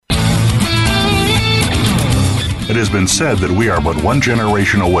It has been said that we are but one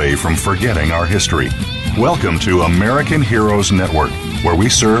generation away from forgetting our history. Welcome to American Heroes Network, where we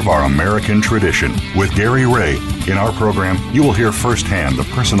serve our American tradition. With Gary Ray, in our program, you will hear firsthand the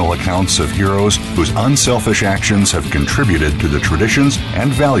personal accounts of heroes whose unselfish actions have contributed to the traditions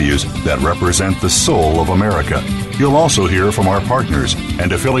and values that represent the soul of America. You'll also hear from our partners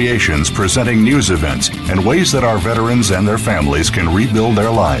and affiliations presenting news events and ways that our veterans and their families can rebuild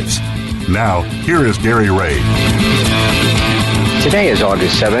their lives. Now, here is Gary Ray. Today is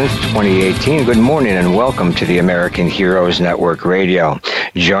August 7th, 2018. Good morning and welcome to the American Heroes Network Radio.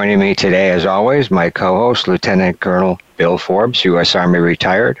 Joining me today, as always, my co-host, Lieutenant Colonel Bill Forbes, U.S. Army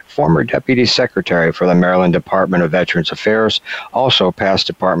retired, former Deputy Secretary for the Maryland Department of Veterans Affairs, also past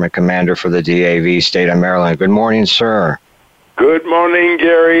Department Commander for the DAV State of Maryland. Good morning, sir. Good morning,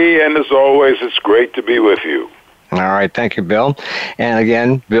 Gary, and as always, it's great to be with you. All right, thank you, Bill. And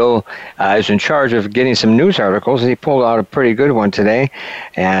again, Bill is in charge of getting some news articles, and he pulled out a pretty good one today.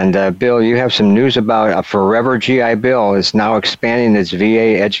 And Bill, you have some news about a Forever GI Bill is now expanding its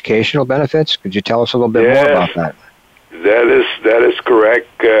VA educational benefits. Could you tell us a little bit more about that? That is correct.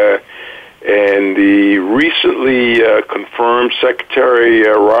 And the recently confirmed Secretary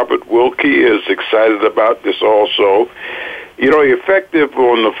Robert Wilkie is excited about this also. You know, effective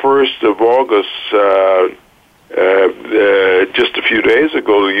on the 1st of August, just a few days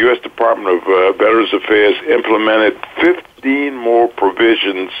ago, the U.S. Department of Veterans Affairs implemented 15 more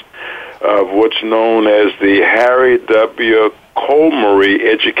provisions of what's known as the Harry W. Colmery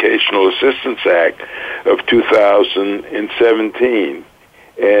Educational Assistance Act of 2017.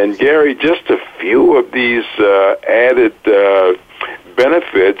 And, Gary, just a few of these added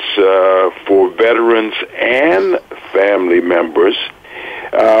benefits for veterans and family members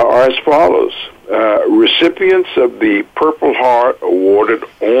are as follows. Recipients of the Purple Heart awarded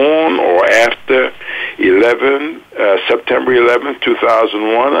on or after September 11,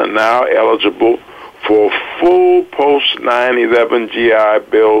 2001 are now eligible for full post 9/11 GI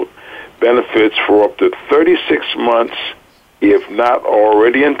Bill benefits for up to 36 months, if not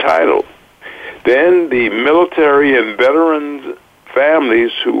already entitled. Then the military and veterans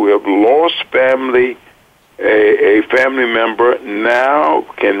families who have lost a family member now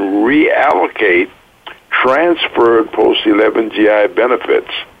can reallocate transferred post-11 GI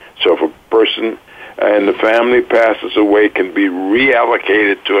benefits. So if a person in the family passes away, can be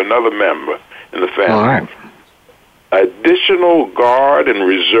reallocated to another member in the family. All right. Additional Guard and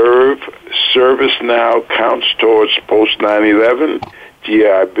Reserve service now counts towards post 9/11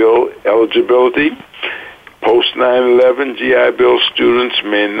 GI Bill eligibility. Post 9/11 GI Bill students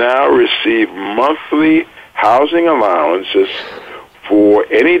may now receive monthly housing allowances for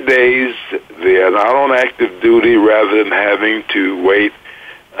any days they are not on active duty rather than having to wait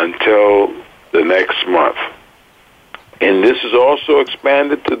until the next month. And this is also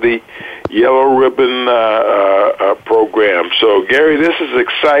expanded to the Yellow Ribbon program. So, Gary, this is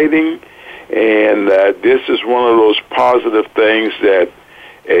exciting, and this is one of those positive things that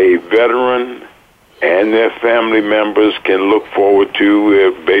a veteran and their family members can look forward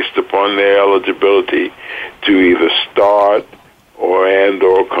to based upon their eligibility to either start or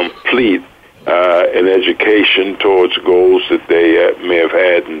complete an education towards goals that they may have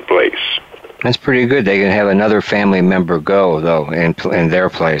had in place. That's pretty good. They can have another family member go, though, in their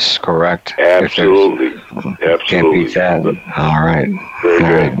place, correct? Absolutely. Absolutely. Can't beat that. All right.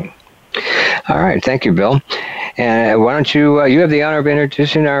 Very good. All right. Thank you, Bill. And why don't you have the honor of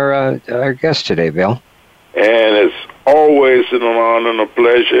introducing our guest today, Bill. And it's always an honor and a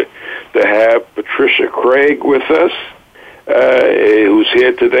pleasure to have Patricia Craig with us, who's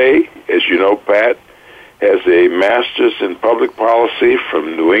here today. As you know, Pat has a master's in public policy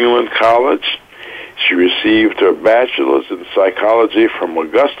from New England College. She received her bachelor's in psychology from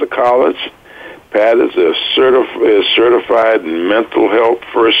Augusta College. Pat is certified in mental health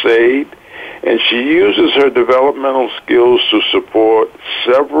first aid, and she uses her developmental skills to support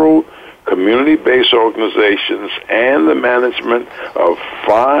several community-based organizations and the management of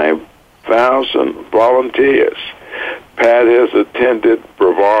 5,000 volunteers. Pat has attended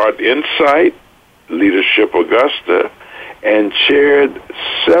Brevard Insight, Leadership Augusta, and chaired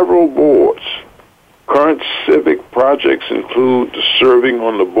several boards. Current civic projects include serving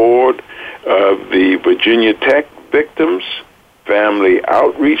on the board of the Virginia Tech Victims Family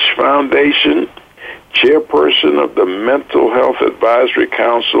Outreach Foundation, chairperson of the Mental Health Advisory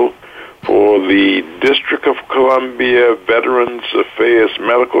Council for the District of Columbia Veterans Affairs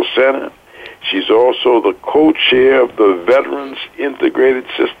Medical Center. She's also the co-chair of the Veterans Integrated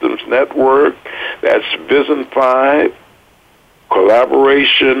Systems Network, that's VISN 5,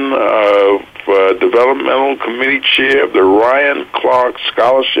 collaboration of Developmental Committee Chair of the Ryan Clark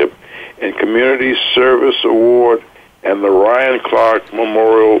Scholarship and Community Service Award and the Ryan Clark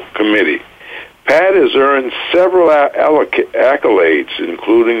Memorial Committee. Pat has earned several accolades,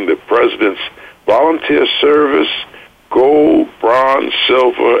 including the President's Volunteer Service, Gold, Bronze,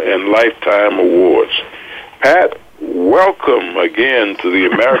 Silver, and Lifetime Awards. Pat, welcome again to the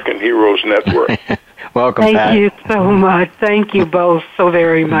American Heroes Network. Welcome, Thank Pat. you so much. Thank you both so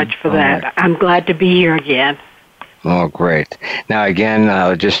very much for that. Right. I'm glad to be here again. Oh, great. Now,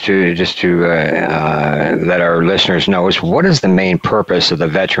 again, just to let our listeners know, what is the main purpose of the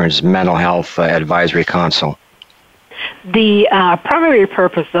Veterans Mental Health Advisory Council? The primary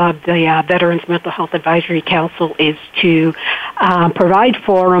purpose of the Veterans Mental Health Advisory Council is to provide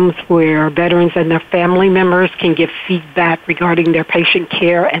forums where veterans and their family members can give feedback regarding their patient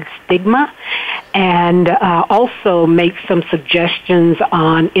care and stigma, and also make some suggestions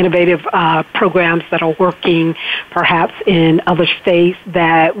on innovative programs that are working perhaps in other states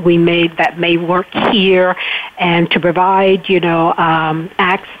that may work here, and to provide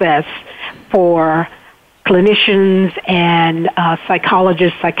access for clinicians and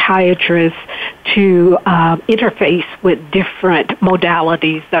psychologists, psychiatrists to interface with different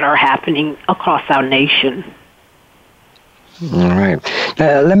modalities that are happening across our nation. All right.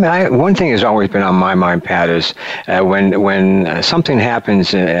 One thing has always been on my mind, Pat, is when something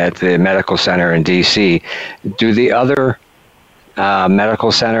happens at the medical center in D.C., do the other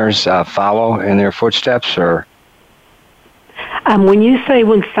medical centers follow in their footsteps, or? When you say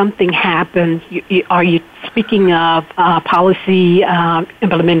when something happens, are you speaking of policy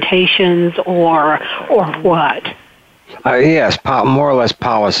implementations or what? Yes, more or less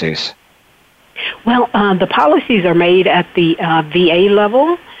policies. Well, the policies are made at the VA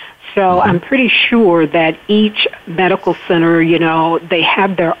level, so I'm pretty sure that each medical center, they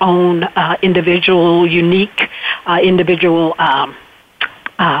have their own unique,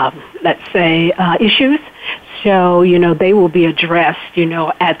 let's say, issues. So, they will be addressed,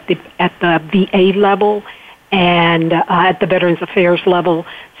 at the VA level and at the Veterans Affairs level.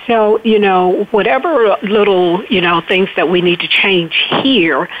 So, whatever little, things that we need to change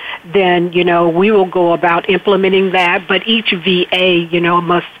here, then, we will go about implementing that. But each VA,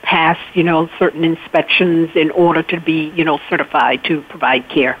 must pass, certain inspections in order to be, certified to provide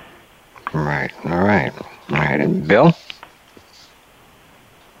care. Right. All right. And Bill?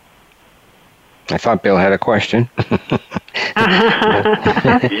 I thought Bill had a question.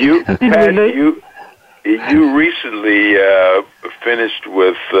 You recently finished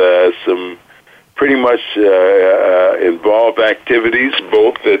with some pretty much involved activities,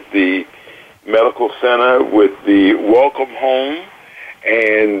 both at the medical center with the Welcome Home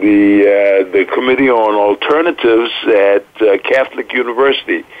and the Committee on Alternatives at Catholic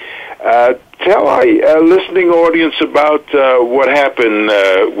University. Tell our listening audience about what happened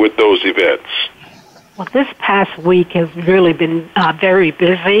with those events. Well, this past week has really been very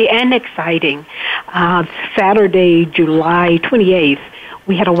busy and exciting. Saturday, July 28th,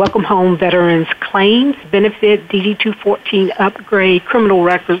 we had a Welcome Home Veterans Claims Benefit DD-214 Upgrade Criminal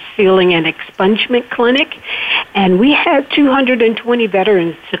Records Sealing and Expungement Clinic, and we had 220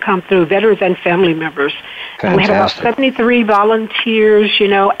 veterans to come through, veterans and family members. Fantastic. We had about 73 volunteers,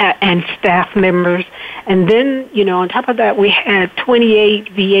 and staff members. And then, on top of that, we had 28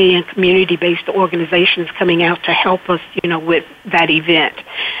 VA and community-based organizations coming out to help us, with that event.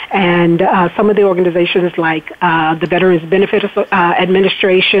 And some of the organizations like the Veterans Benefit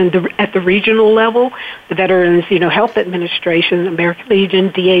Administration at the regional level, the Veterans, Health Administration, American Legion,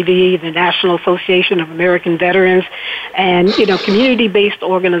 DAV, the National Association of American Veterans, and, community-based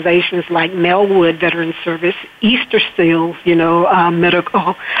organizations like Melwood Veterans Service, Easter Seals,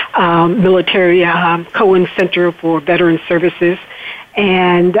 medical, military, Cohen Center for Veteran Services,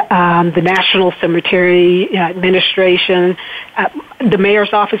 and the National Cemetery Administration, the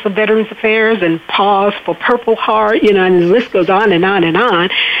Mayor's Office of Veterans Affairs, and Pause for Purple Heart, and the list goes on and on and on.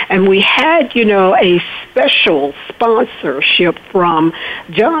 And we had, a special sponsorship from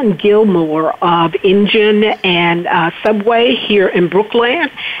John Gilmore of Engine and Subway here in Brooklyn,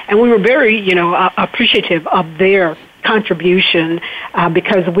 and we were very, appreciative of their contribution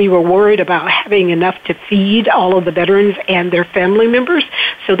because we were worried about having enough to feed all of the veterans and their family members.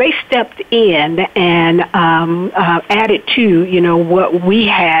 So they stepped in and added to, what we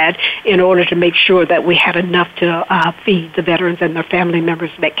had in order to make sure that we had enough to feed the veterans and their family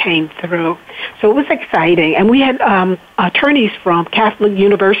members that came through. So it was exciting. And we had attorneys from Catholic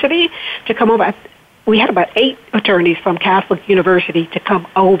University to come over. we had about 8 attorneys from Catholic University to come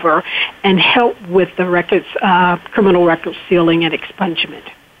over and help with the records, criminal record sealing and expungement.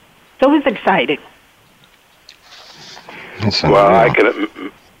 So it was exciting. Well,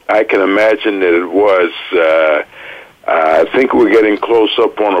 I can imagine that it was. I think we're getting close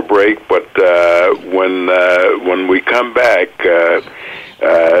up on a break, but when we come back,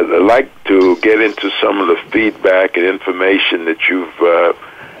 I'd like to get into some of the feedback and information that you've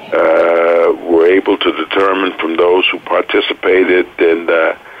were able to determine from those who participated and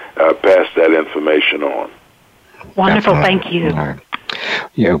pass that information on. Wonderful, thank you. All right.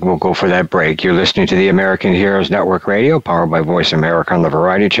 Yeah, we'll go for that break. You're listening to the American Heroes Network Radio, powered by Voice America on the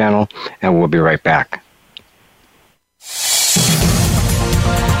Variety Channel, and we'll be right back.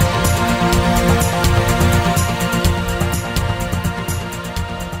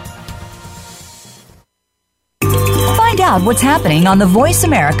 Find out what's happening on the Voice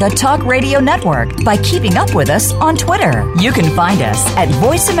America Talk Radio Network by keeping up with us on Twitter. You can find us at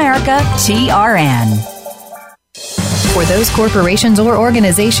Voice America TRN. For those corporations or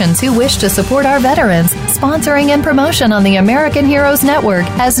organizations who wish to support our veterans, sponsoring and promotion on the American Heroes Network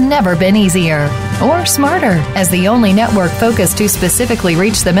has never been easier or smarter, as the only network focused to specifically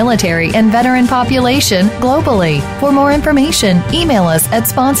reach the military and veteran population globally. For more information, email us at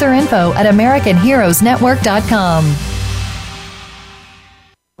sponsorinfo@AmericanHeroesNetwork.com.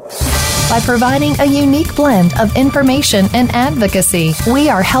 By providing a unique blend of information and advocacy, we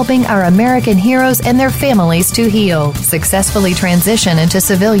are helping our American heroes and their families to heal, successfully transition into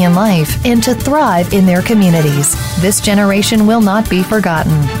civilian life, and to thrive in their communities. This generation will not be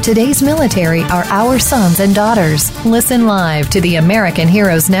forgotten. Today's military are our sons and daughters. Listen live to the American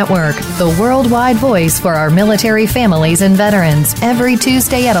Heroes Network, the worldwide voice for our military families and veterans, every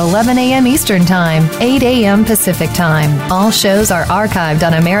Tuesday at 11 a.m. Eastern Time, 8 a.m. Pacific Time. All shows are archived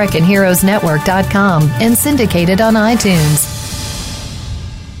on AmericanHeroesNetwork.com and syndicated on iTunes.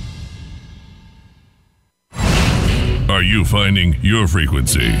 Are you finding your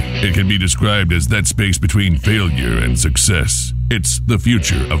frequency? It can be described as that space between failure and success. It's the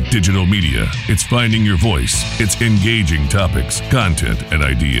future of digital media. It's finding your voice. It's engaging topics, content, and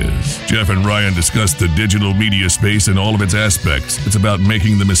ideas. Jeff and Ryan discuss the digital media space and all of its aspects. It's about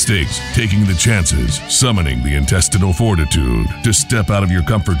making the mistakes, taking the chances, summoning the intestinal fortitude to step out of your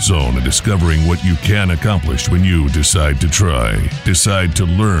comfort zone and discovering what you can accomplish when you decide to try, decide to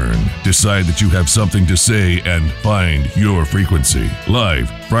learn, decide that you have something to say, and find your frequency. Live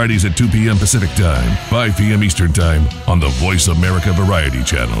Fridays at 2 p.m. Pacific Time, 5 p.m. Eastern Time on the Voice America Variety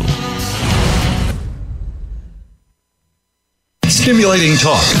Channel. Stimulating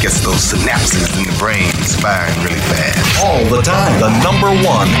talk gets those synapses in the brain firing really fast. All the time. The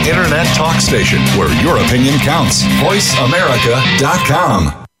 #1 internet talk station where your opinion counts.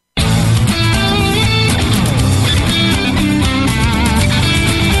 VoiceAmerica.com.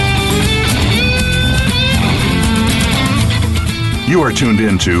 You are tuned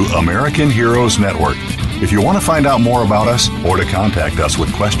in to American Heroes Network. If you want to find out more about us or to contact us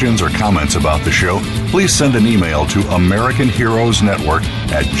with questions or comments about the show, please send an email to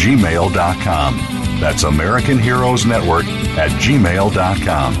AmericanHeroesNetwork@gmail.com. That's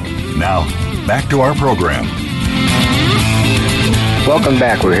AmericanHeroesNetwork@gmail.com. Now, back to our program. Welcome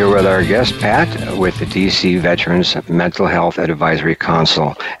back. We're here with our guest, Pat, with the DC Veterans Mental Health Advisory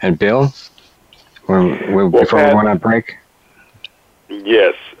Council. And Bill, before we went on break?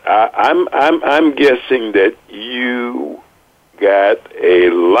 Yes, I'm guessing that you got a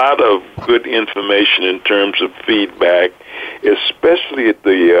lot of good information in terms of feedback, especially at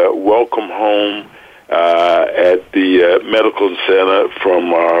the welcome home at the medical center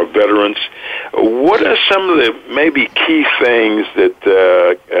from our veterans. What are some of the maybe key things that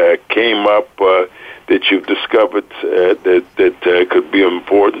came up that you've discovered that could be of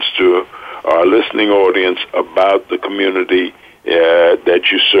importance to our listening audience about the community that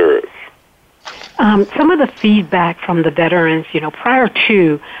you serve? Some of the feedback from the veterans, prior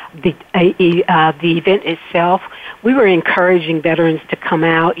to the event itself, we were encouraging veterans to come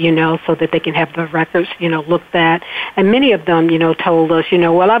out, so that they can have the records, looked at. And many of them, told us,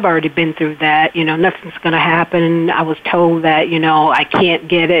 well, I've already been through that, nothing's going to happen. I was told that, I can't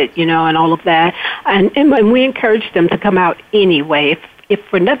get it, and all of that. And we encouraged them to come out anyway. If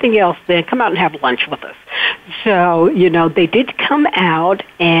for nothing else, then come out and have lunch with us. So, they did come out,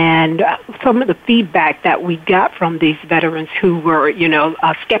 and some of the feedback that we got from these veterans who were,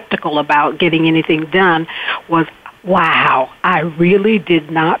 skeptical about getting anything done was Wow, I really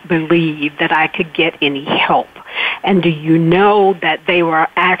did not believe that I could get any help. And do you know that they were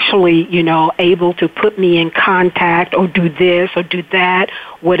actually, able to put me in contact or do this or do that,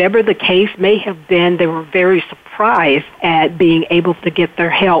 whatever the case may have been. They were very surprised at being able to get their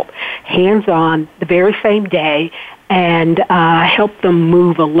help hands-on the very same day and help them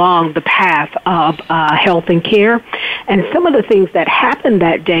move along the path of health and care. And some of the things that happened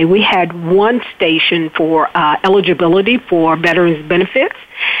that day, we had one station for eligibility for veterans benefits.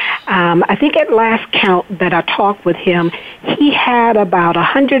 I think at last count that I talked with him, he had about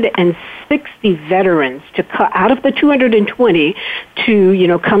 160 veterans to out of the 220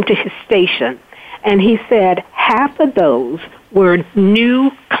 to, come to his station. And he said half of those were new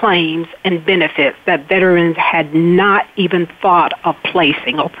claims and benefits that veterans had not even thought of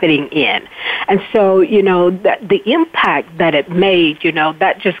placing or putting in. And so, the impact that it made,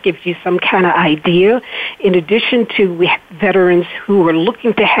 that just gives you some kind of idea. In addition to veterans who were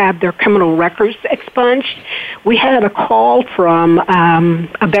looking to have their criminal records expunged, we had a call from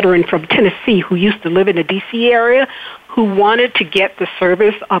a veteran from Tennessee who used to live in the D.C. area who wanted to get the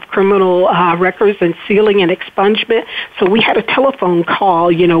service of criminal records and sealing and expungement. So we had a telephone call,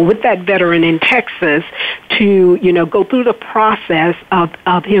 with that veteran in Texas to, go through the process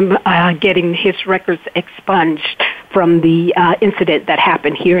of him getting his records expunged from the incident that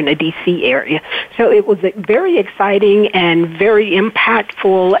happened here in the D.C. area. So it was very exciting and very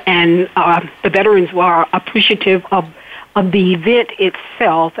impactful, and the veterans were appreciative of the event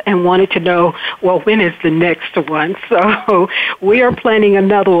itself and wanted to know, well, when is the next one? So we are planning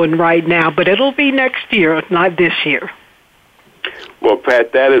another one right now, but it'll be next year, not this year. Well,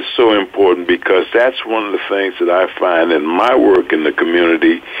 Pat, that is so important because that's one of the things that I find in my work in the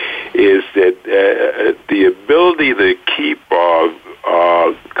community is that the ability to keep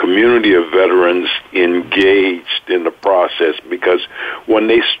our community of veterans engaged in the process, because when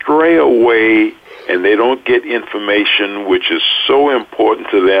they stray away and they don't get information which is so important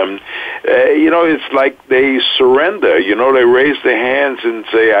to them, it's like they surrender. They raise their hands and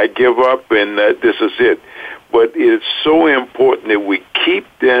say, I give up and this is it. But it's so important that we keep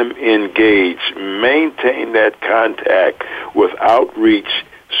them engaged, maintain that contact with outreach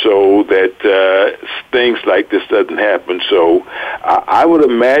so that things like this doesn't happen. So I would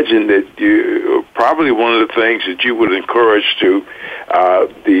imagine that probably one of the things that you would encourage to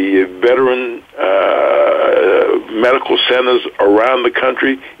the veteran medical centers around the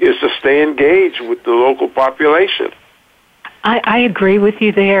country is to stay engaged with the local population. I agree with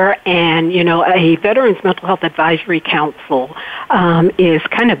you there, and, a Veterans Mental Health Advisory Council is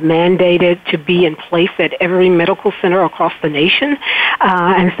kind of mandated to be in place at every medical center across the nation,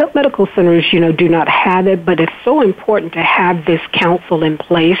 and some medical centers, do not have it, but it's so important to have this council in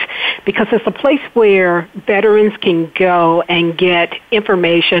place because it's a place where veterans can go and get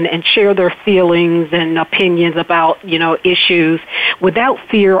information and share their feelings and opinions about, issues without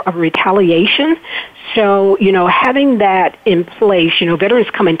fear of retaliation. So, having that in place, veterans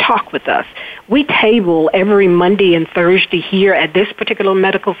come and talk with us. We table every Monday and Thursday here at this particular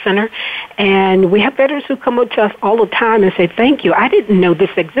medical center, and we have veterans who come up to us all the time and say, thank you, I didn't know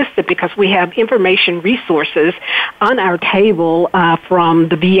this existed, because we have information resources on our table from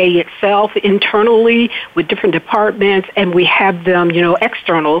the VA itself, internally with different departments, and we have them,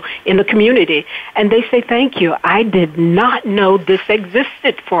 external in the community. And they say, thank you, I did not know this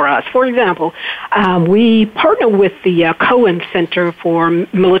existed for us. For example, we partner with the Cohen Center for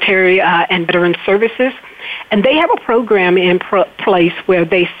Military and Veteran Services, and they have a program in place where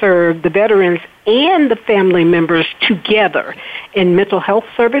they serve the veterans and the family members together in mental health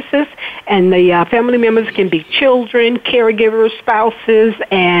services. And the family members can be children, caregivers, spouses,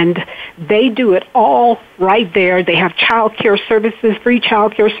 and they do it all right there. They have child care services, free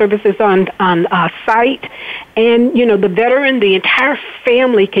child care services on site. And, the veteran, the entire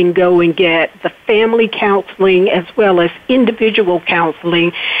family can go and get the family counseling as well as individual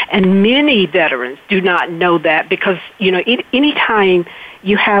counseling. And many veterans do not know that because, anytime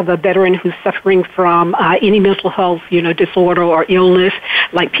you have a veteran who's suffering from any mental health, disorder or illness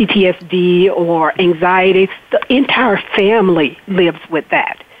like PTSD or anxiety, the entire family lives with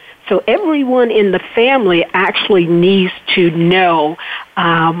that. So everyone in the family actually needs to know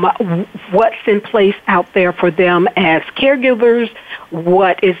what's in place out there for them as caregivers,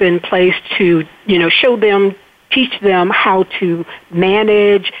 what is in place to, show them, teach them how to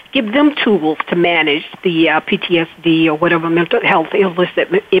manage, give them tools to manage the PTSD or whatever mental health illness that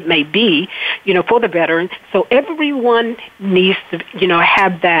it may be, for the veteran. So everyone needs to,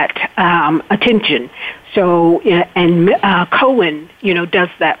 have that attention. So, and Cohen, does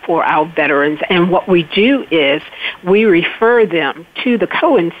that for our veterans. And what we do is we refer them to the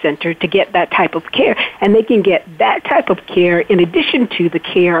Cohen Center to get that type of care. And they can get that type of care in addition to the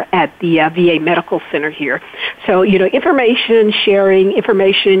care at the VA Medical Center here. So, information sharing,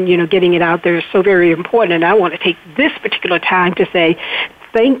 getting it out there is so very important. And I want to take this particular time to say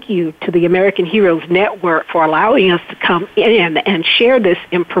thank you to the American Heroes Network for allowing us to come in and share this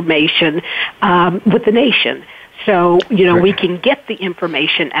information with the nation. So, we can get the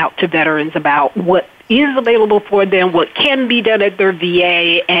information out to veterans about what is available for them, what can be done at their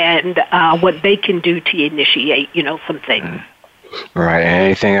VA, and what they can do to initiate, some things. All right.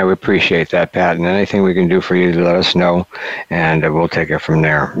 Anything, I would appreciate that, Pat, and anything we can do for you to let us know, and we'll take it from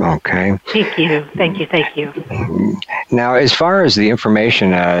there. Okay. Thank you. Now, as far as the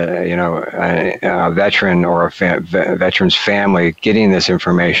information, a veteran or a veteran's family getting this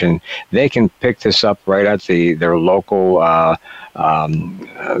information, they can pick this up right at their local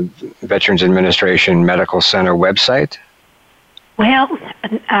Veterans Administration Medical Center website. Well,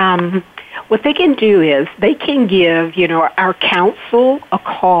 what they can do is they can give, our council a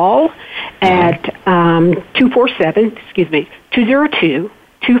call at 202-247-8000,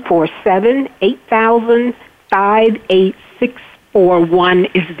 58641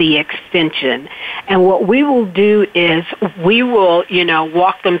 is the extension. And what we will do is we will,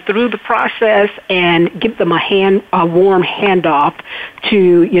 walk them through the process and give them a warm handoff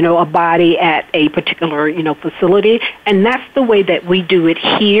to, a body at a particular, facility. And that's the way that we do it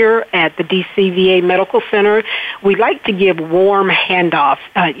here at the DC VA Medical Center. We like to give warm handoffs.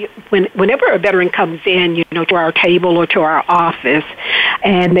 Whenever a veteran comes in, to our table or to our office,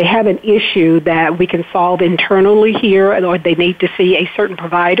 and they have an issue that we can solve internally here, or they need to see a certain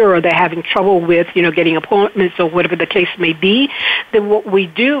provider, or they're having trouble with, getting appointments or whatever the case may be, then what we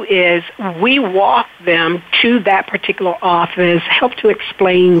do is we walk them to that particular office, help to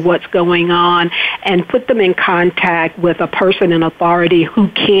explain what's going on, and put them in contact with a person in authority who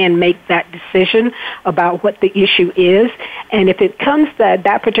can make that decision about what the issue is. And if it comes that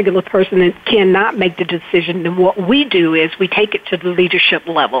that particular person cannot make the decision, then what we do is we take it to the leadership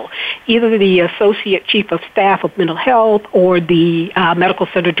level, either the Associate Chief of Staff of Mental Health or the Medical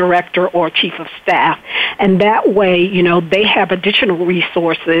Center Director or Chief of Staff. And that way, they have additional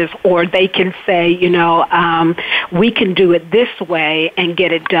resources, or they can say, we can do it this way and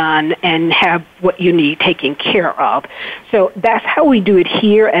get it done and have what you need taken care of. So that's how we do it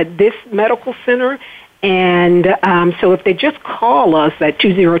here at this medical center. And so if they just call us at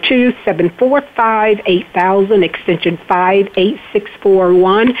 202-745-8000, extension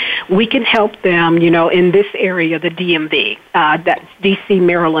 58641, we can help them, in this area, the DMV. That's D.C.,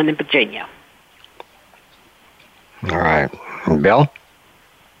 Maryland, and Virginia. All right. Bill?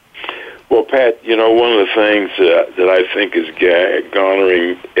 Well, Pat, one of the things that I think is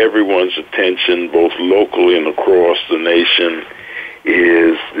garnering everyone's attention, both locally and across the nation,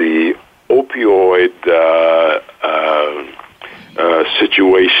 is the opioid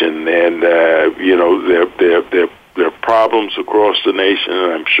situation, and there are problems across the nation,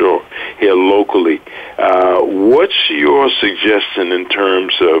 and I'm sure here locally. What's your suggestion in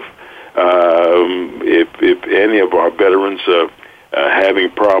terms of if any of our veterans are having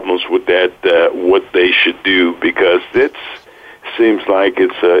problems with that, what they should do? Because it seems like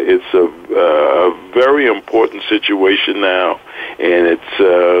it's a very important situation now, and it's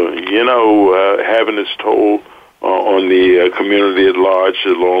having its toll on the community at large,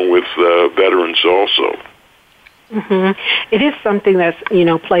 along with veterans also. Mm-hmm. It is something that's,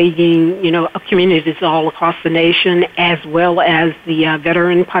 plaguing, communities all across the nation, as well as the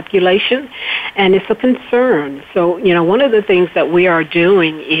veteran population, and it's a concern. So, one of the things that we are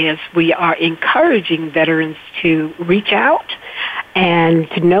doing is we are encouraging veterans to reach out and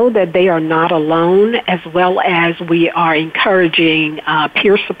to know that they are not alone, as well as we are encouraging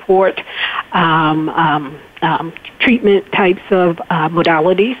peer support, treatment types of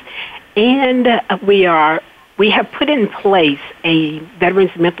modalities, and we have put in place a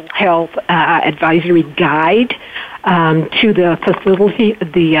Veterans Mental Health Advisory Guide to the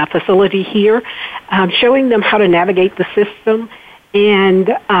facility here, showing them how to navigate the system and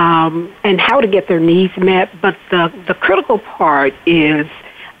how to get their needs met. But the critical part is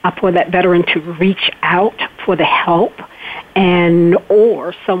for that veteran to reach out for the help and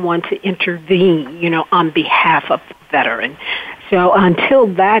or someone to intervene, on behalf of the veteran. So until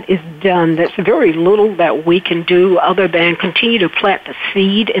that is done, there's very little that we can do other than continue to plant the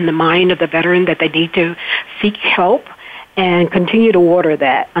seed in the mind of the veteran that they need to seek help, and continue to water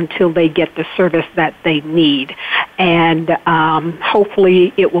that until they get the service that they need. And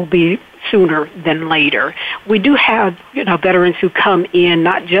hopefully it will be sooner than later. We do have, veterans who come in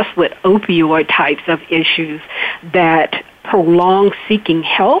not just with opioid types of issues that prolong seeking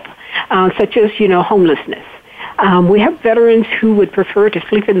help, such as, homelessness. We have veterans who would prefer to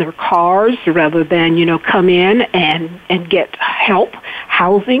sleep in their cars rather than, come in and get help,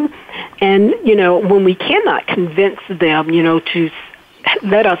 housing. And, when we cannot convince them, to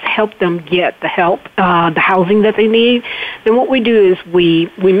let us help them get the help, the housing that they need, then what we do is we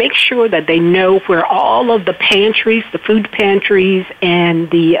make sure that they know where all of the pantries, the food pantries, and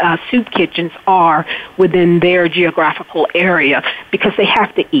the soup kitchens are within their geographical area, because they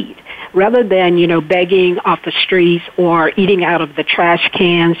have to eat. Rather than, begging off the streets or eating out of the trash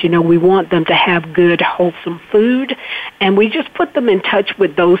cans, we want them to have good, wholesome food. And we just put them in touch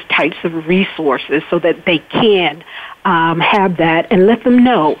with those types of resources so that they can have that, and let them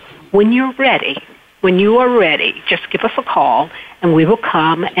know when you're ready. When you are ready, just give us a call, and we will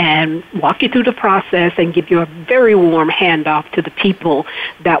come and walk you through the process and give you a very warm handoff to the people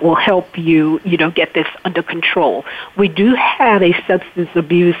that will help you, get this under control. We do have a substance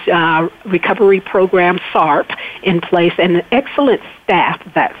abuse recovery program, SARP, in place, and an excellent staff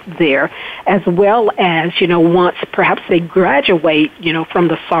that's there, as well as, once perhaps they graduate, from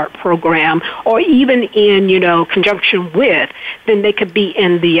the SARP program, or even in, conjunction with, then they could be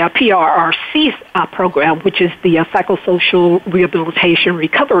in the PRRC program, which is the Psychosocial Rehabilitation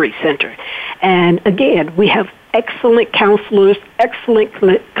Recovery Center. And again, we have excellent counselors, excellent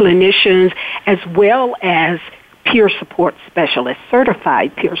clinicians, as well as peer support specialists,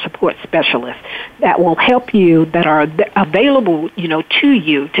 certified peer support specialists that will help you, that are available, to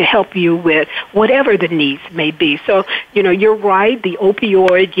you to help you with whatever the needs may be. So, you're right, the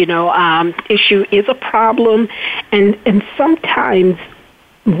opioid, issue is a problem, and sometimes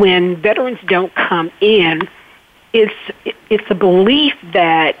when veterans don't come in, it's a belief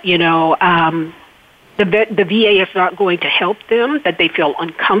that, the VA is not going to help them, that they feel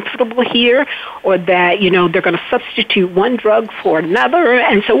uncomfortable here, or that, they're going to substitute one drug for another.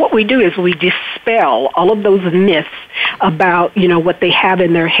 And so what we do is we dispel all of those myths about, what they have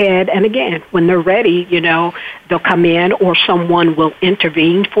in their head. And again, when they're ready, they'll come in, or someone will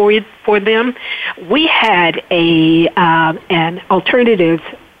intervene for them. We had an alternative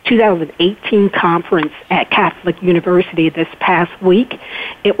 2018 conference at Catholic University this past week.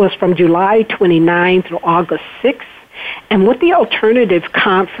 It was from July 29 through August 6th. And with the alternative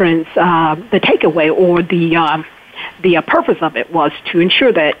conference, the takeaway or the purpose of it was to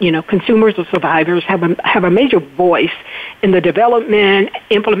ensure that, consumers or survivors have a major voice in the development,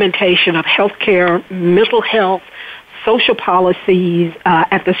 implementation of healthcare, mental health, social policies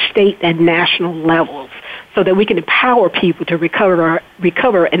at the state and national levels, so that we can empower people to recover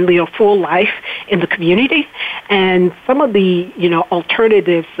and live a full life in the community. And some of the,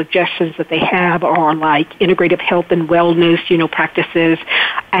 alternative suggestions that they have are like integrative health and wellness, practices,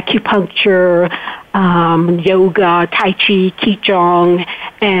 acupuncture, yoga, tai chi, qigong,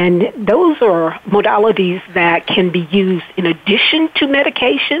 and those are modalities that can be used in addition to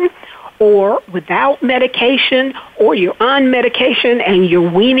medication, or without medication, or you're on medication and you're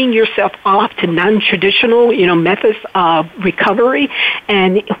weaning yourself off to non-traditional, methods of recovery.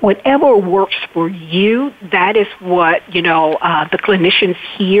 And whatever works for you, that is what, the clinicians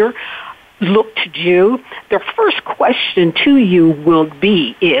here look to do. Their first question to you will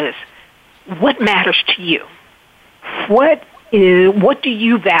be is, what matters to you? What do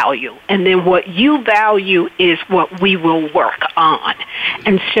you value? And then what you value is what we will work on.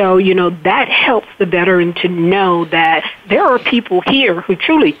 And so, that helps the veteran to know that there are people here who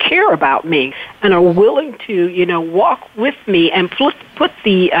truly care about me and are willing to, walk with me and put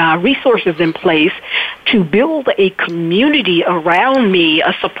the resources in place to build a community around me,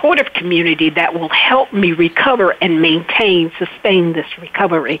 a supportive community that will help me recover and sustain this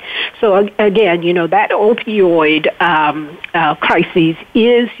recovery. So again, that opioid crisis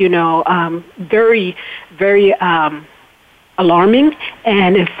is, very, very alarming,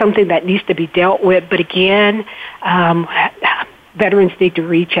 and it's something that needs to be dealt with. But again, veterans need to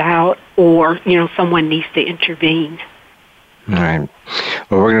reach out, or, someone needs to intervene. All right.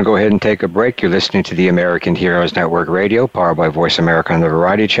 Well, we're going to go ahead and take a break. You're listening to the American Heroes Network Radio, powered by Voice America on the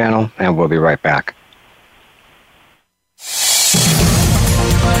Variety Channel, and we'll be right back.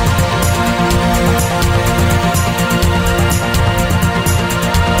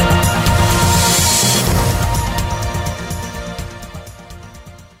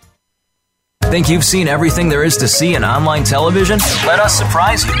 Think you've seen everything there is to see in online television? Let us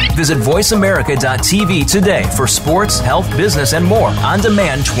surprise you. Visit voiceamerica.tv today for sports, health, business, and more on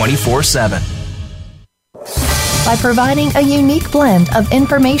demand 24/7. By providing a unique blend of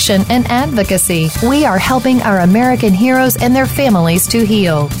information and advocacy, we are helping our American heroes and their families to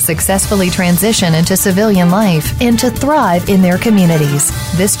heal, successfully transition into civilian life, and to thrive in their communities.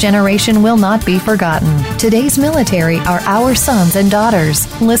 This generation will not be forgotten. Today's military are our sons and daughters.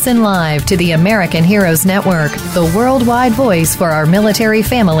 Listen live to the American Heroes Network, the worldwide voice for our military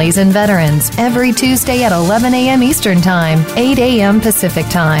families and veterans, every Tuesday at 11 a.m. Eastern Time, 8 a.m. Pacific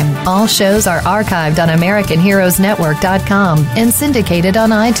Time. All shows are archived on AmericanHeroesNetwork.com and syndicated on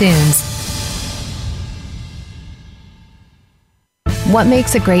iTunes. What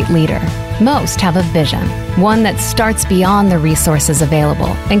makes a great leader? Most have a vision, one that starts beyond the resources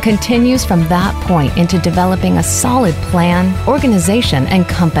available and continues from that point into developing a solid plan, organization, and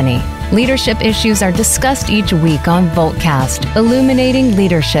company. Leadership issues are discussed each week on Voltcast, Illuminating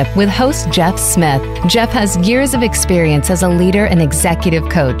Leadership with host Jeff Smith. Jeff has years of experience as a leader and executive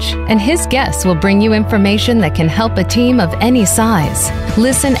coach, and his guests will bring you information that can help a team of any size.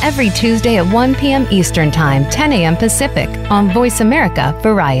 Listen every Tuesday at 1 p.m. Eastern Time, 10 a.m. Pacific on Voice America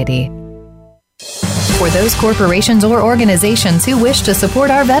Variety. For those corporations or organizations who wish to support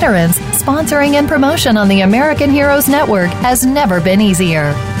our veterans, sponsoring and promotion on the American Heroes Network has never been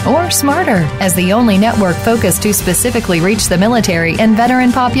easier or smarter. As the only network focused to specifically reach the military and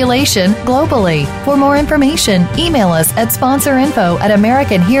veteran population globally. For more information, email us at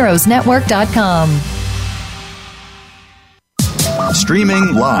sponsorinfo@AmericanHeroesNetwork.com.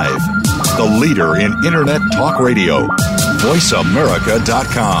 Streaming live, the leader in Internet talk radio,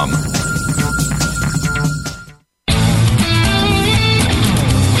 VoiceAmerica.com.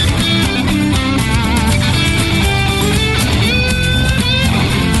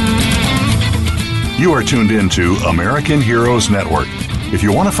 You are tuned in to American Heroes Network. If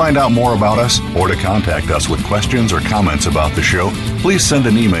you want to find out more about us or to contact us with questions or comments about the show, please send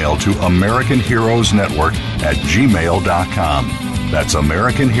an email to AmericanHeroesNetwork@gmail.com. That's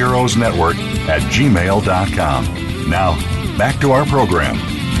AmericanHeroesNetwork@gmail.com. Now, back to our program.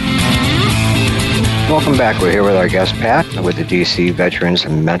 Welcome back. We're here with our guest, Pat, with the D.C. Veterans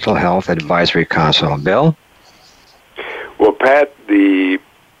Mental Health Advisory Council. Bill? Well, Pat, the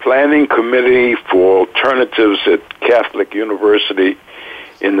Planning Committee for Alternatives at Catholic University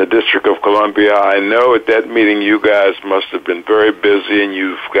in the District of Columbia, I know at that meeting you guys must have been very busy, and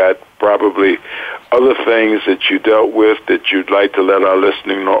you've got probably other things that you dealt with that you'd like to let our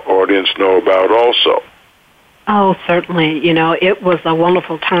listening audience know about also. Oh, certainly. It was a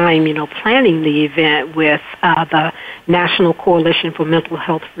wonderful time, planning the event with the National Coalition for Mental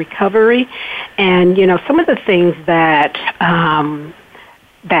Health Recovery. And, some of the things that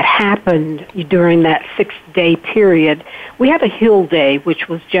happened during that 6-day period, we had a Hill Day, which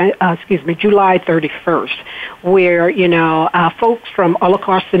was July 31st, where folks from all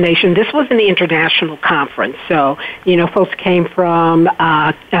across the nation. This was an international conference, so folks came from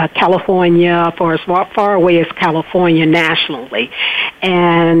California, for as far away as California nationally,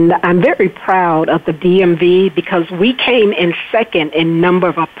 and I'm very proud of the DMV because we came in second in number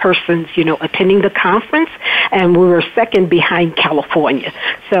of persons attending the conference, and we were second behind California.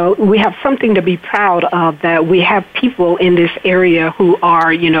 So we have something to be proud of, that we have people in this area who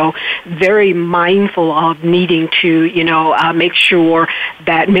are, very mindful of needing to, make sure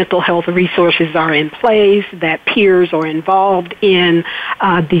that mental health resources are in place, that peers are involved in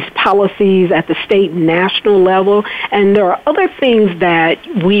these policies at the state and national level. And there are other things that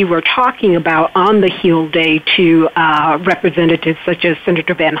we were talking about on the Hill Day to representatives such as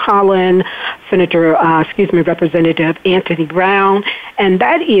Senator Van Hollen, Representative Anthony Brown, and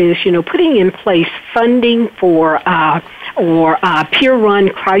that is, putting in place funding for peer-run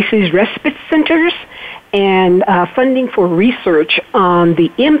crisis respite centers and funding for research on the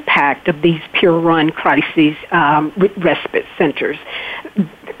impact of these peer-run crises respite centers.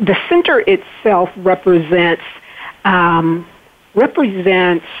 The center itself represents a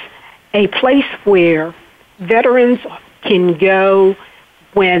place where veterans can go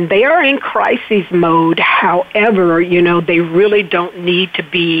when they are in crisis mode. However, they really don't need to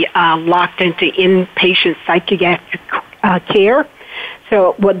be locked into inpatient psychiatric care.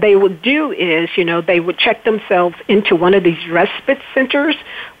 So what they would do is, they would check themselves into one of these respite centers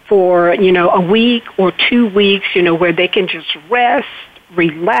for, a week or 2 weeks, where they can just rest,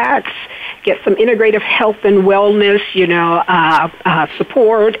 relax, get some integrative health and wellness,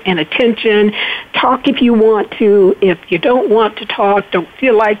 support and attention. Talk if you want to. If you don't want to talk, don't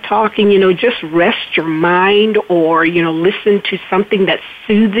feel like talking, just rest your mind or, listen to something that's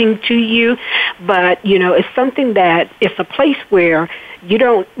soothing to you. But, it's something that it's a place where you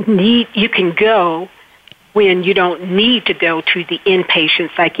can go when you don't need to go to the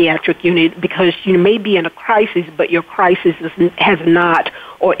inpatient psychiatric unit because you may be in a crisis, but your crisis has not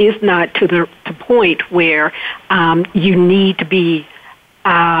or is not to the point where you need to be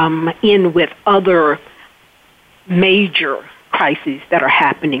in with other major crises that are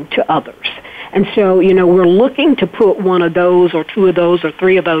happening to others. And so, we're looking to put one of those or two of those or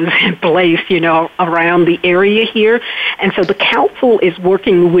three of those in place, around the area here. And so the council is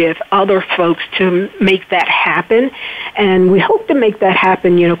working with other folks to make that happen. And we hope to make that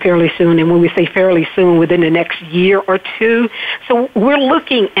happen, fairly soon. And when we say fairly soon, within the next year or two. So we're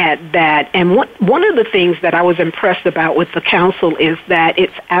looking at that. And one of the things that I was impressed about with the council is that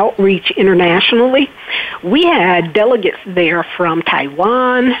its outreach internationally. We had delegates there from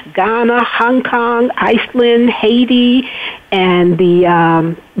Taiwan, Ghana, Hong Kong, Iceland, Haiti, and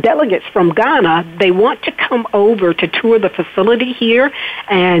the delegates from Ghana, they want to come over to tour the facility here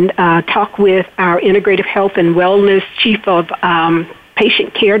and talk with our Integrative Health and Wellness Chief of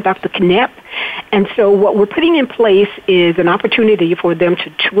Patient Care, Dr. Knepp. And so what we're putting in place is an opportunity for them to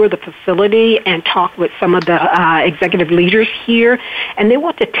tour the facility and talk with some of the executive leaders here. And they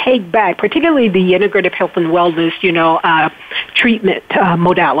want to take back, particularly the Integrative Health and Wellness, treatment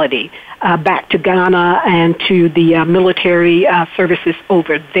modality, back to Ghana and to the military services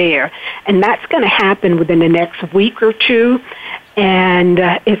over there. And that's going to happen within the next week or two. And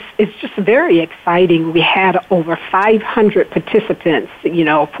it's just very exciting. We had over 500 participants,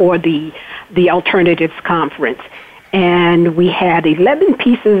 for the Alternatives Conference. And we had 11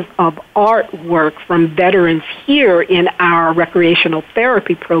 pieces of artwork from veterans here in our recreational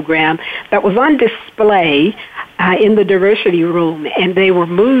therapy program that was on display in the diversity room. And they were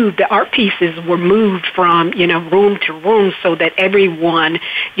moved, the art pieces were moved from, room to room so that everyone,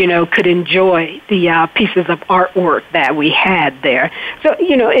 could enjoy the pieces of artwork that we had there. So,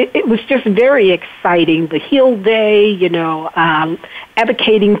 it was just very exciting. The Heal Day,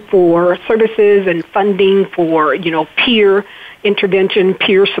 advocating for services and funding for, peer intervention,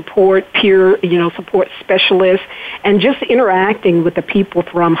 peer support, support specialists, and just interacting with the people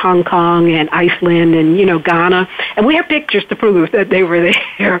from Hong Kong and Iceland and, Ghana. And we have pictures to prove that they were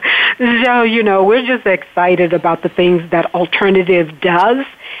there. So, we're just excited about the things that Alternative does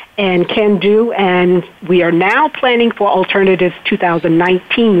and can do, and we are now planning for Alternatives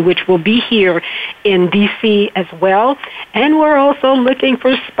 2019, which will be here in D.C. as well, and we're also looking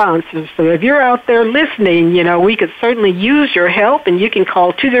for sponsors. So if you're out there listening, we could certainly use your help, and you can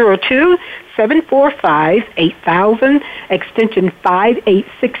call 202-745-8000, extension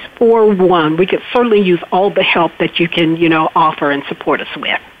 58641. We could certainly use all the help that you can, offer and support us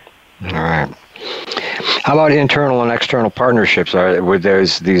with. All right. How about internal and external partnerships? Would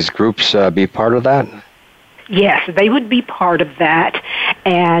these groups be part of that? Yes, they would be part of that,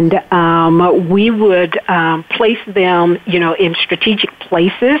 and we would place them, in strategic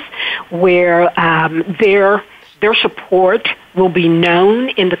places where their support will be known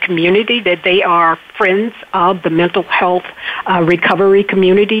in the community, that they are friends of the mental health recovery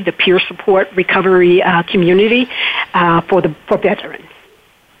community, the peer support recovery community for veterans.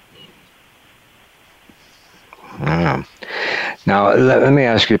 Now, let me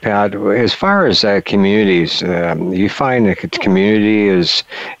ask you, Pat, as far as communities, you find that the community is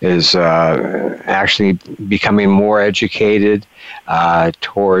actually becoming more educated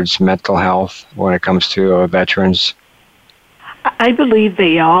towards mental health when it comes to veterans? I believe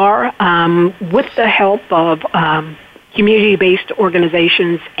they are. With the help of community-based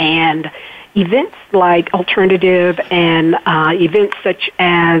organizations and events like Alternative and events such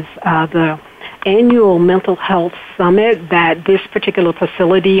as the annual mental health summit that this particular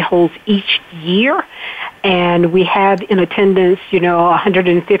facility holds each year, and we have in attendance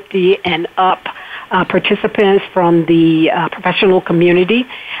 150 and up participants from the professional community.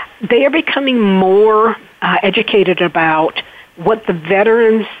 They are becoming more educated about what the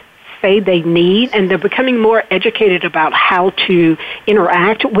veterans say they need, and they're becoming more educated about how to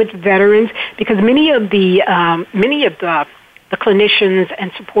interact with veterans, because many of the clinicians and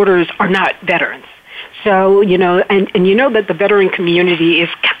supporters are not veterans. So, and that the veteran community is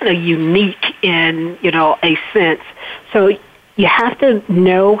kind of unique in, a sense. So you have to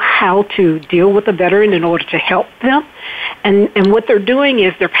know how to deal with the veteran in order to help them. And what they're doing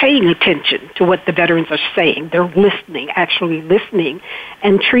is they're paying attention to what the veterans are saying. They're actually listening,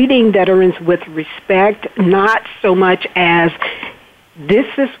 and treating veterans with respect, not so much as, this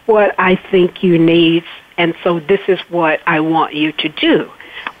is what I think you need, and so this is what I want you to do.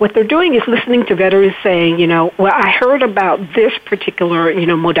 What they're doing is listening to veterans saying, well, I heard about this particular,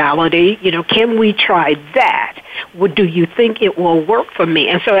 modality, can we try that? do you think it will work for me?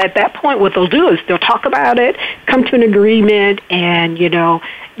 And so at that point, what they'll do is they'll talk about it, come to an agreement, and,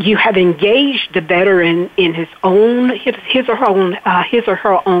 you have engaged the veteran in his or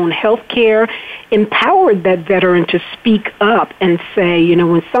her own health care, empowered that veteran to speak up and say,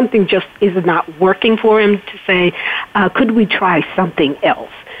 when something just is not working for him, to say, could we try something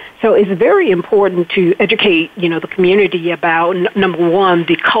else? So it's very important to educate, the community about, number one,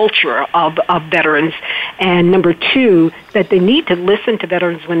 the culture of veterans, and number two, that they need to listen to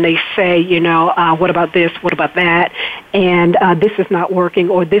veterans when they say, what about this, what about that, and this is not working,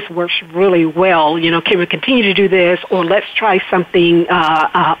 or this works really well, can we continue to do this, or let's try something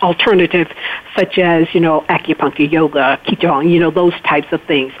alternative, such as, acupuncture, yoga, qigong, those types of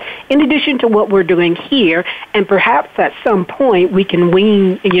things. In addition to what we're doing here, and perhaps at some point we can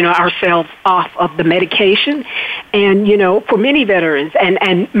wean, ourselves off of the medication. And, for many veterans,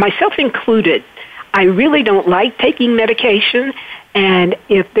 and myself included, I really don't like taking medication. And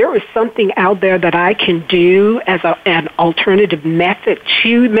if there is something out there that I can do as an alternative method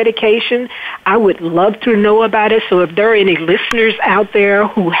to medication, I would love to know about it. So if there are any listeners out there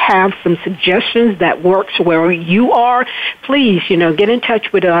who have some suggestions that works where you are, please, get in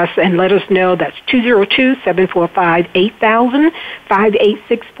touch with us and let us know. That's 202-745-8000,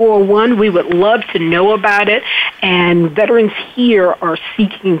 58641. We would love to know about it. And veterans here are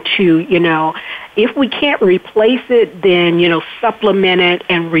seeking to, if we can't replace it, then, supplement it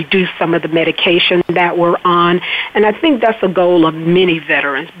and reduce some of the medication that we're on. And I think that's the goal of many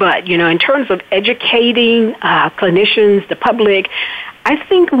veterans. But, in terms of educating clinicians, the public, I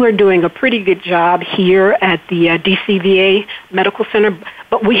think we're doing a pretty good job here at the DCVA Medical Center.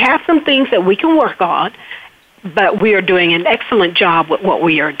 But we have some things that we can work on, but we are doing an excellent job with what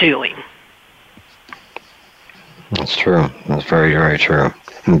we are doing. That's true. That's very, very true.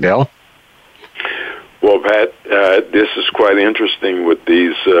 Bill? Well, Pat, this is quite interesting with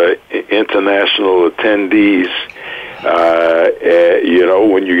these international attendees.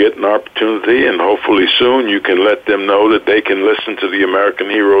 When you get an opportunity, and hopefully soon, you can let them know that they can listen to the American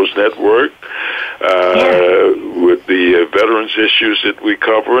Heroes Network with the veterans issues that we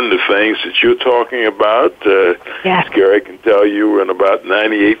cover and the things that you're talking about. Gary can tell you we're in about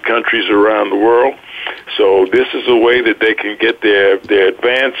 98 countries around the world. So this is a way that they can get their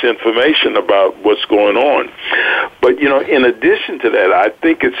advanced information about what's going on. But, in addition to that, I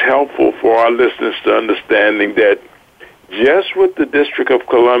think it's helpful for our listeners to understanding that just with the District of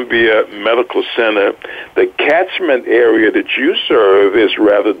Columbia Medical Center, the catchment area that you serve is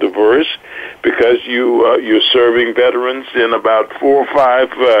rather diverse because you're serving veterans in about 4 or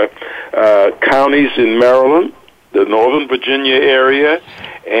 5 counties in Maryland, the Northern Virginia area,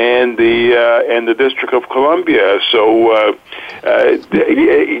 and the District of Columbia. So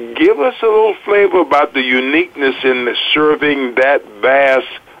give us a little flavor about the uniqueness in serving that vast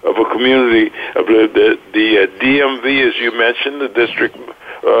of a community of the DMV, as you mentioned, the District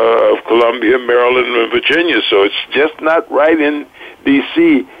of Columbia, Maryland, and Virginia. So it's just not right in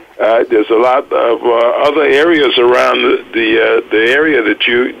D.C. There's a lot of other areas around the area that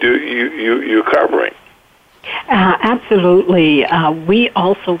you're covering. Absolutely. We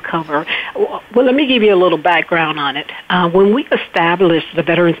also cover, well, let me give you a little background on it. When we established the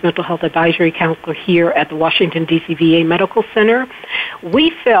Veterans Mental Health Advisory Council here at the Washington, D.C. VA Medical Center, we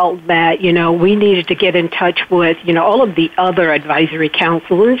felt that, we needed to get in touch with, all of the other advisory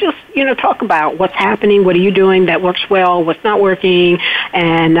councils and just, talk about what's happening, what are you doing that works well, what's not working,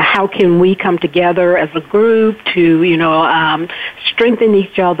 and how can we come together as a group to, strengthen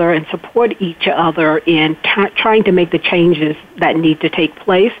each other and support each other in trying to make the changes that need to take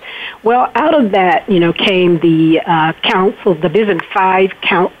place. Well, out of that, came the council, the Vision 5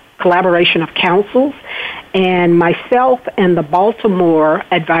 collaboration of councils, and myself and the Baltimore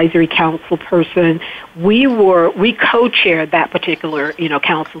Advisory Council person, we co-chaired that particular,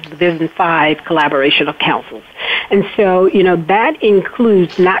 council, the Vision 5 collaboration of councils. And so, that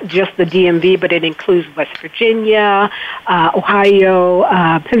includes not just the DMV, but it includes West Virginia, Ohio,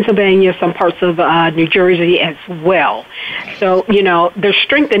 Pennsylvania, some parts of New Jersey as well. So, there's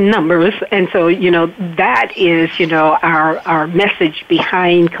strength in numbers, and so, that is, our message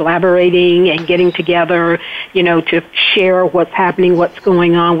behind collaborating and getting together, to share what's happening, what's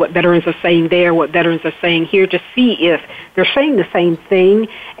going on, what veterans are saying there, what veterans are saying here, to see if they're saying the same thing.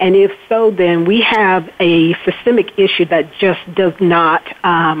 And if so, then we have a systemic issue that just does not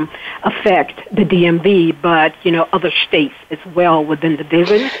affect the DMV, but, other states as well within the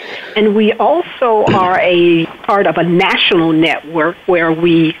division. And we also are a part of a national network where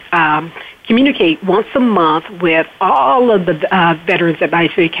we communicate once a month with all of the Veterans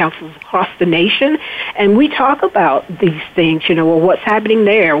Advisory Councils across the nation, and we talk about these things, well, what's happening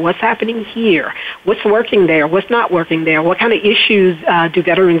there, what's happening here, what's working there, what's not working there, what kind of issues do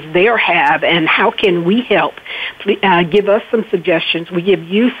veterans there have, and how can we help? Give us some suggestions. We give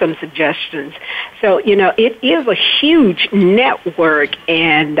you some suggestions. So, it is a huge network,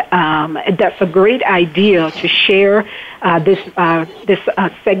 and that's a great idea to share this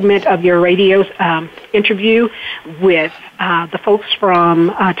segment of your radio interview with the folks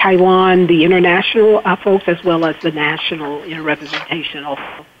from Taiwan, the international folks, as well as the national representation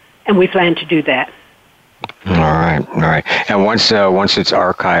also. And we plan to do that. All right. And once it's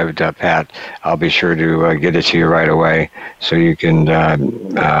archived, Pat, I'll be sure to get it to you right away, so you can.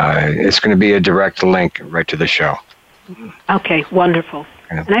 It's going to be a direct link right to the show. Okay, wonderful.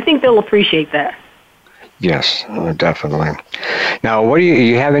 Yeah. And I think they'll appreciate that. Yes, definitely. Now, what do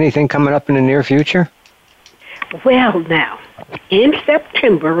you have anything coming up in the near future? Well, now, in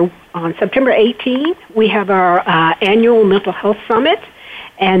September, on September 18th, we have our annual Mental Health Summit,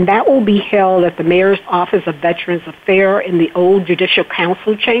 and that will be held at the Mayor's Office of Veterans Affairs in the old Judicial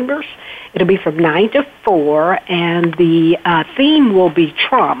Council chambers. It'll be from 9 to 4, and the theme will be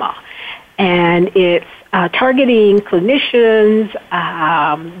trauma. And it's targeting clinicians,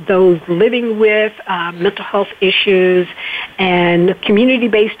 those living with mental health issues, and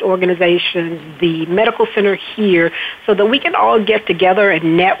community-based organizations, the medical center here, so that we can all get together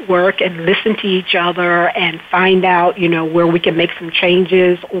and network and listen to each other and find out, where we can make some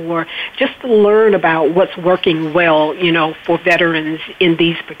changes, or just to learn about what's working well, for veterans in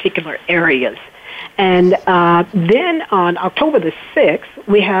these particular areas. And then on October the 6th,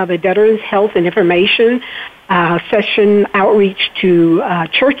 we have a Veterans Health and Information session outreach to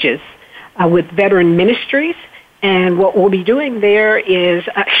churches with veteran ministries. And what we'll be doing there is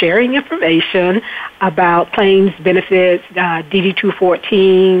sharing information about claims, benefits,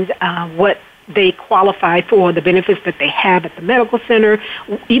 DD-214s, what they qualify for, the benefits that they have at the medical center,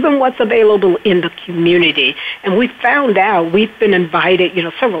 even what's available in the community. And we found out, we've been invited,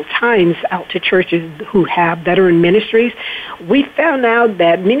 several times out to churches who have veteran ministries. We found out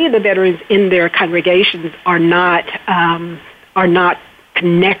that many of the veterans in their congregations are not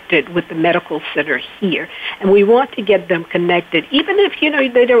connected with the medical center here. And we want to get them connected, even if,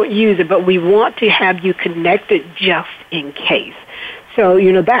 they don't use it, but we want to have you connected just in case. So,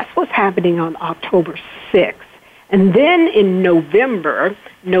 that's what's happening on October 6th. And then in November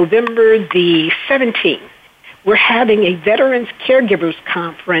the 17th, we're having a Veterans Caregivers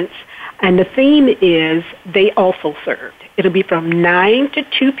Conference, and the theme is They Also Served. It'll be from 9 to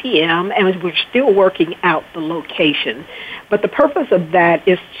 2 p.m., and we're still working out the location. But the purpose of that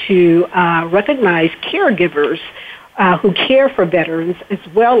is to recognize caregivers who care for veterans, as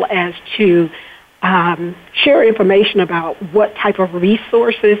well as to share information about what type of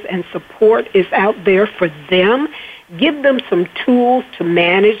resources and support is out there for them, give them some tools to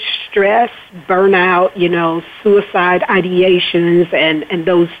manage stress, burnout, suicide ideations, and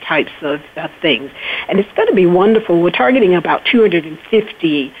those types of things. And it's going to be wonderful. We're targeting about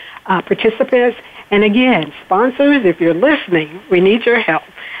 250 participants. And again, sponsors, if you're listening, we need your help.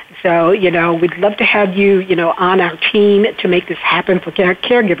 So, we'd love to have you, on our team to make this happen for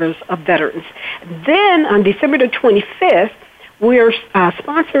caregivers of veterans. Then on December the 25th, we're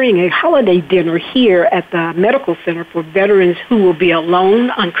sponsoring a holiday dinner here at the Medical Center for veterans who will be alone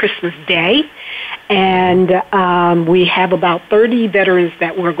on Christmas Day. And we have about 30 veterans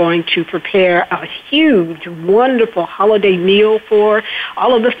that we're going to prepare a huge, wonderful holiday meal for.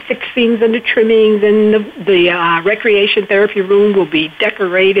 All of the fixings and the trimmings, and the recreation therapy room will be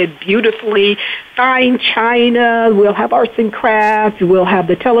decorated beautifully. Fine china. We'll have arts and crafts. We'll have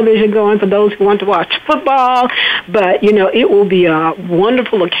the television going for those who want to watch football. But, it will be a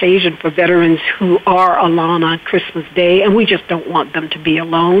wonderful occasion for veterans who are alone on Christmas Day, and we just don't want them to be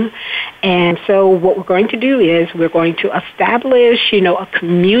alone. And so what we're going to do is we're going to establish, a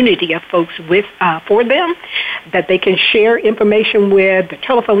community of folks for them that they can share information with, the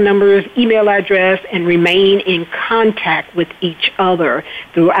telephone numbers, email address, and remain in contact with each other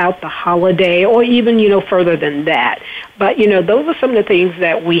throughout the holiday, or even, further than that. But, those are some of the things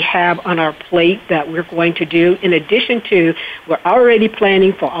that we have on our plate that we're going to do. In addition to, we're already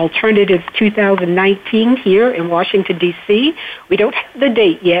planning for Alternatives 2019 here in Washington, D.C. We don't have the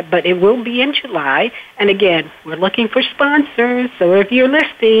date yet, but it will be in July. And again, we're looking for sponsors. So if you're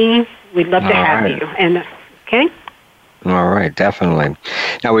listening, we'd love to have you. And okay? All right, definitely.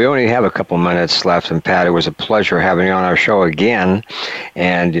 Now, we only have a couple minutes left, and Pat, it was a pleasure having you on our show again,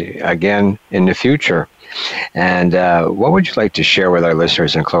 and again in the future. And what would you like to share with our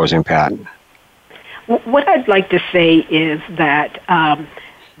listeners in closing, Pat? What I'd like to say is that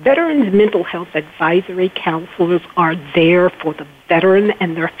Veterans Mental Health Advisory Counselors are there for the veteran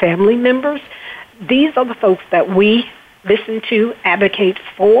and their family members. These are the folks that we listen to, advocate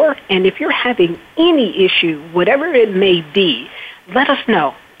for, and if you're having any issue, whatever it may be, let us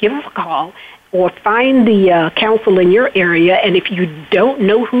know. Give us a call or find the counsel in your area, and if you don't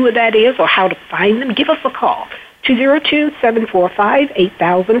know who that is or how to find them, give us a call.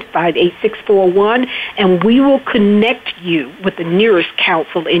 202-745-8000, 58641, and we will connect you with the nearest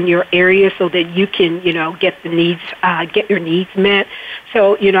counsel in your area so that you can, get your needs met.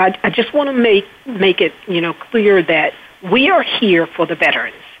 So, I just want to make it, clear that we are here for the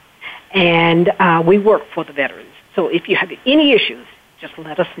veterans, and we work for the veterans. So if you have any issues, just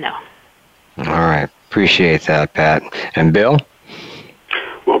let us know. All right. Appreciate that, Pat. And Bill?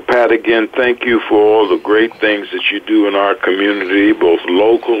 Well, Pat, again, thank you for all the great things that you do in our community, both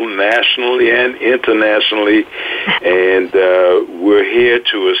local, nationally, and internationally. And we're here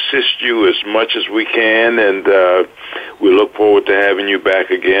to assist you as much as we can, and we look forward to having you back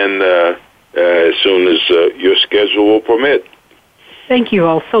again as soon as your schedule will permit. Thank you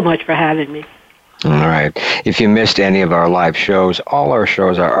all so much for having me. All right. If you missed any of our live shows, all our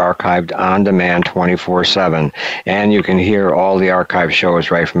shows are archived on demand 24/7, and you can hear all the archive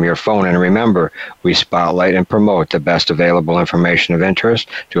shows right from your phone. And remember, we spotlight and promote the best available information of interest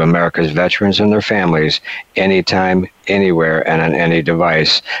to America's veterans and their families anytime, anywhere, and on any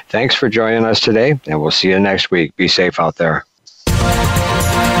device. Thanks for joining us today, and we'll see you next week. Be safe out there.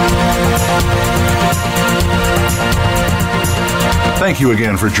 Thank you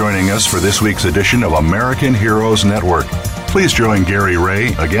again for joining us for this week's edition of American Heroes Network. Please join Gary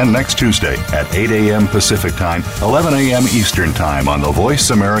Ray again next Tuesday at 8 a.m. Pacific Time, 11 a.m. Eastern Time on the Voice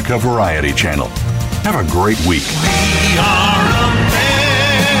America Variety Channel. Have a great week. We are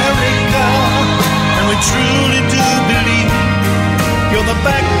America, and we truly do believe you're the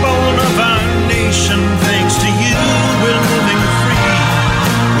backbone of our nation.